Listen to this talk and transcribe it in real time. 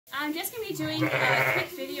I'm just going to be doing a quick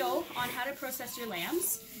video on how to process your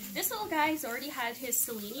lambs. This little guy's already had his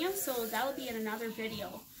selenium, so that will be in another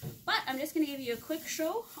video. But I'm just going to give you a quick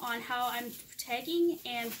show on how I'm tagging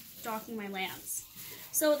and docking my lambs.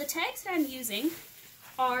 So the tags that I'm using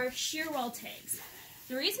are Shearwell tags.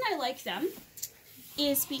 The reason I like them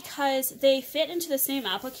is because they fit into the same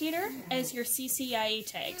applicator as your CCIA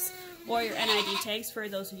tags, or your NID tags for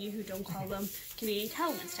those of you who don't call them Canadian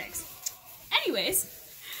Cattlemen's tags. Anyways,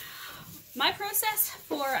 my process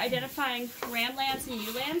for identifying ram lambs and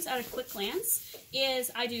ewe lambs at a quick glance is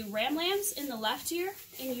I do ram lambs in the left ear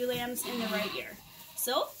and ewe lambs in the right ear.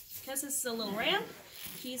 So, because this is a little ram,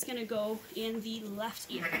 he's going to go in the left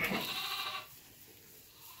ear.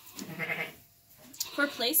 For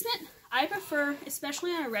placement, I prefer,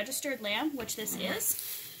 especially on a registered lamb, which this is,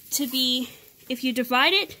 to be, if you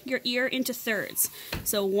divide it, your ear into thirds.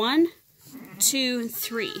 So 1, 2,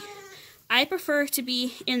 3. I prefer to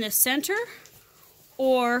be in the center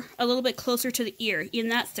or a little bit closer to the ear in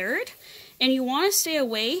that third. And you want to stay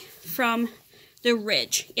away from the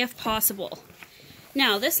ridge if possible.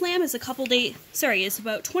 Now, this lamb is is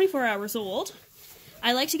about 24 hours old.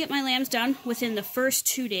 I like to get my lambs done within the first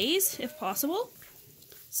 2 days if possible.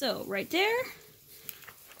 So, right there,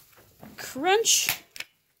 crunch,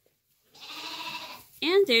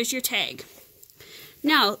 and there's your tag.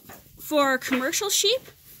 Now, for commercial sheep,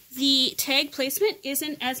 the tag placement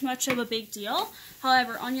isn't as much of a big deal.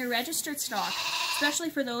 However, on your registered stock, especially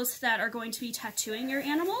for those that are going to be tattooing your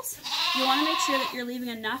animals, you want to make sure that you're leaving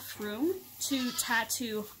enough room to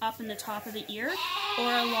tattoo up in the top of the ear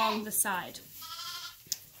or along the side.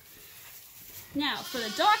 Now, for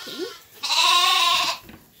the docking,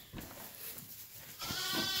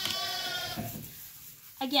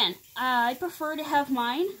 again, I prefer to have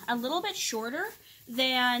mine a little bit shorter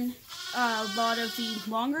than a lot of the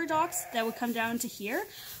longer docks that would come down to here.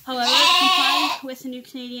 However, complying with the new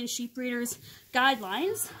Canadian Sheep Breeders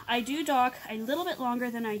guidelines, I do dock a little bit longer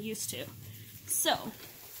than I used to. So,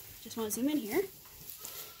 just want to zoom in here.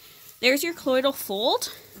 There's your colloidal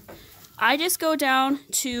fold. I just go down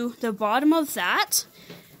to the bottom of that.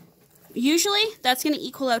 Usually, that's going to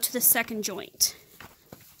equal out to the second joint.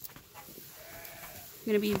 I'm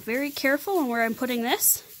going to be very careful on where I'm putting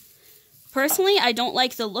this. Personally, I don't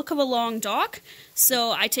like the look of a long dock,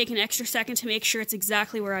 so I take an extra second to make sure it's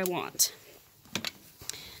exactly where I want.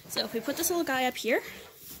 So if we put this little guy up here,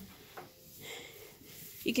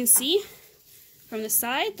 you can see from the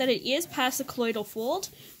side that it is past the colloidal fold,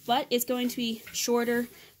 but it's going to be shorter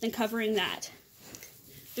than covering that.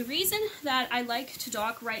 The reason that I like to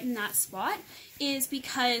dock right in that spot is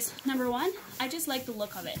because, number one, I just like the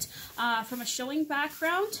look of it. From a showing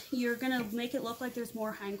background, you're going to make it look like there's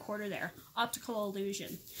more hindquarter there. Optical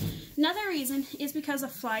illusion. Another reason is because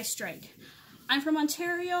of fly strike. I'm from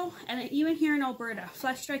Ontario, and even here in Alberta,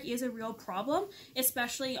 fly strike is a real problem,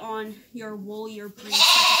 especially on your woolier breeds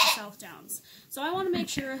such as the Southdowns. So I want to make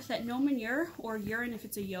sure that no manure or urine, if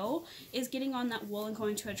it's a yo, is getting on that wool and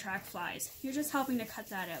going to attract flies. You're just helping to cut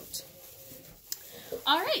that out.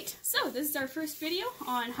 Alright, so this is our first video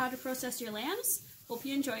on how to process your lambs. Hope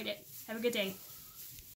you enjoyed it. Have a good day.